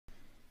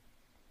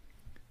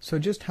So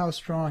just how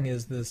strong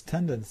is this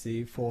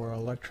tendency for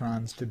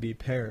electrons to be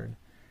paired?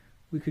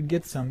 We could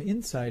get some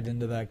insight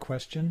into that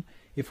question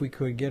if we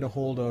could get a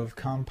hold of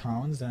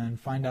compounds and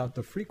find out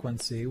the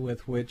frequency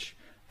with which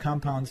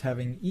compounds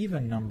having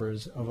even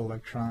numbers of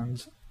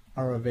electrons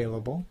are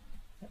available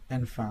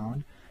and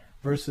found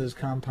versus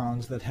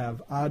compounds that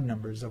have odd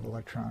numbers of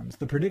electrons.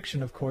 The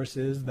prediction, of course,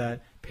 is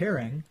that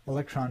pairing,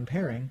 electron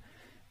pairing,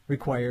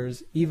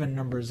 requires even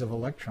numbers of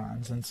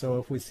electrons, and so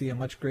if we see a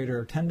much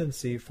greater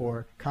tendency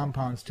for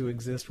compounds to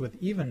exist with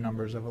even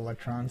numbers of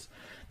electrons,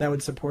 that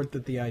would support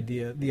that the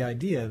idea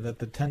that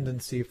the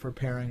tendency for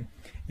pairing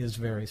is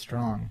very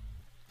strong.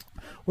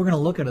 We're going to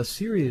look at a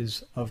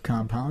series of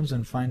compounds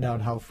and find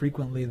out how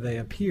frequently they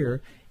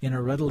appear in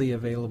a readily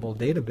available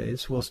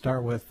database. We'll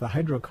start with the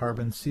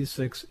hydrocarbon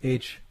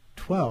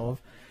C6H12,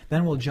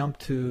 then we'll jump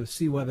to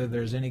see whether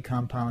there's any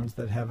compounds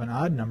that have an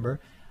odd number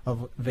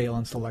of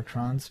valence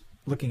electrons,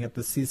 looking at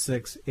the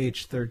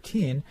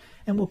C6H13,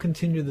 and we'll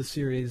continue the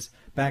series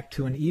back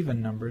to an even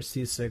number,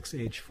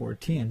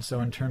 C6H14.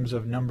 So in terms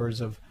of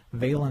numbers of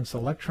valence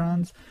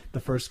electrons, the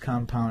first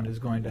compound is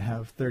going to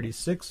have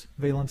 36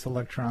 valence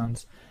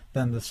electrons,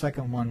 then the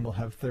second one will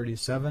have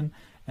 37,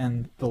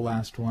 and the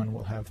last one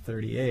will have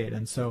 38.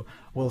 And so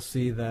we'll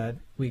see that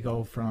we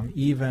go from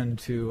even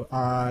to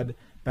odd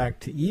back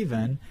to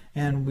even,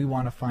 and we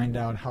want to find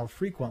out how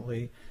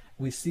frequently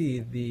we see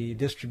the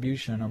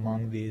distribution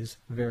among these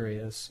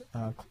various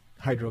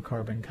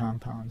hydrocarbon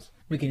compounds.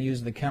 We can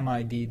use the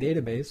ChemID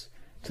database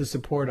to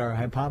support our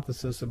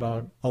hypothesis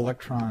about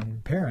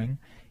electron pairing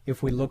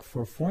if we look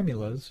for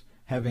formulas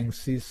having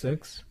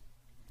C6,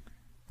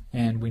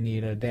 and we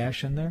need a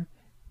dash in there.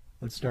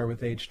 Let's start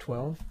with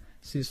H12.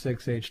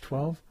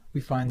 C6H12, we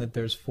find that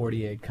there's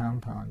 48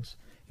 compounds.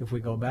 If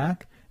we go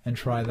back and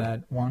try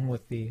that one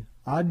with the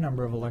odd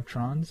number of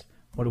electrons,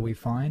 what do we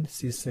find?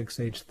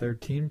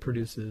 C6H13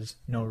 produces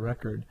no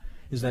record.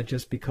 Is that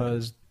just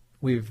because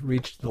we've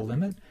reached the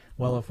limit?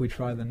 Well, if we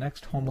try the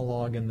next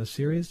homologue in the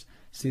series,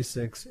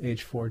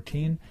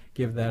 C6H14,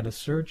 give that a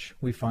search,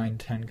 we find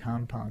 10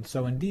 compounds.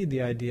 So indeed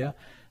the idea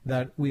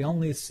that we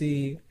only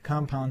see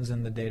compounds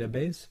in the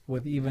database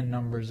with even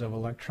numbers of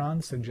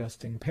electrons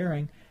suggesting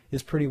pairing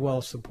is pretty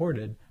well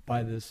supported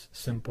by this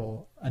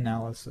simple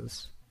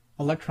analysis.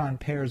 Electron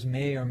pairs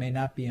may or may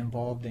not be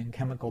involved in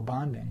chemical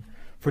bonding.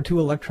 For two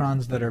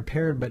electrons that are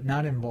paired but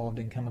not involved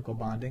in chemical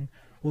bonding,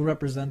 we'll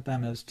represent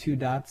them as two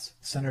dots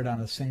centered on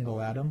a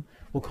single atom.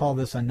 We'll call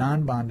this a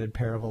non-bonded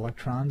pair of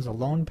electrons, a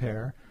lone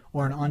pair,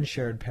 or an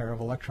unshared pair of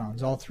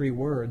electrons. All three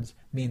words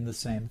mean the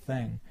same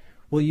thing.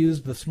 We'll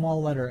use the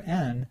small letter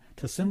n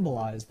to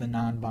symbolize the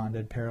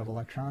non-bonded pair of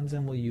electrons,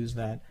 and we'll use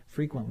that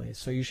frequently,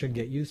 so you should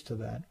get used to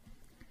that.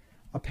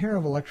 A pair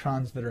of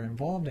electrons that are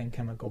involved in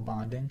chemical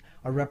bonding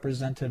are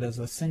represented as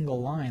a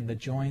single line that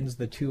joins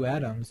the two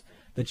atoms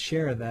that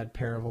share that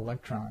pair of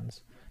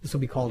electrons. This will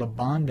be called a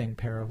bonding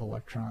pair of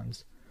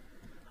electrons.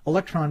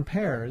 Electron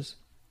pairs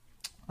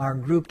are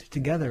grouped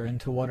together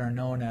into what are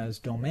known as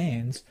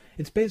domains.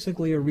 It's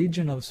basically a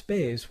region of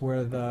space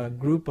where the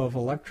group of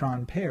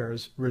electron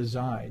pairs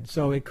reside.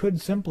 So it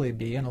could simply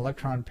be an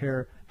electron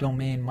pair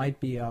domain might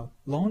be a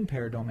lone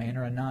pair domain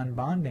or a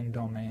non-bonding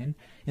domain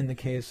in the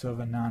case of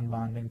a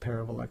non-bonding pair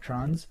of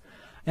electrons.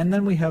 And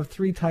then we have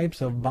three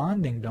types of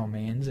bonding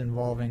domains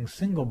involving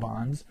single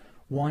bonds,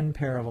 one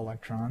pair of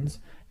electrons,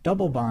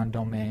 double bond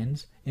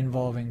domains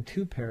involving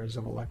two pairs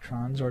of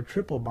electrons, or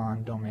triple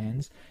bond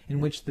domains in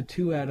which the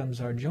two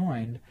atoms are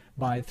joined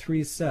by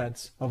three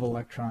sets of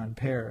electron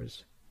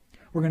pairs.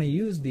 We're going to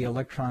use the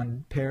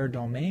electron pair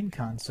domain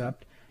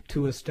concept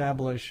to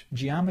establish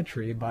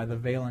geometry by the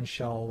valence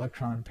shell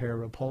electron pair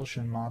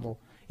repulsion model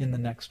in the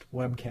next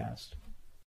webcast.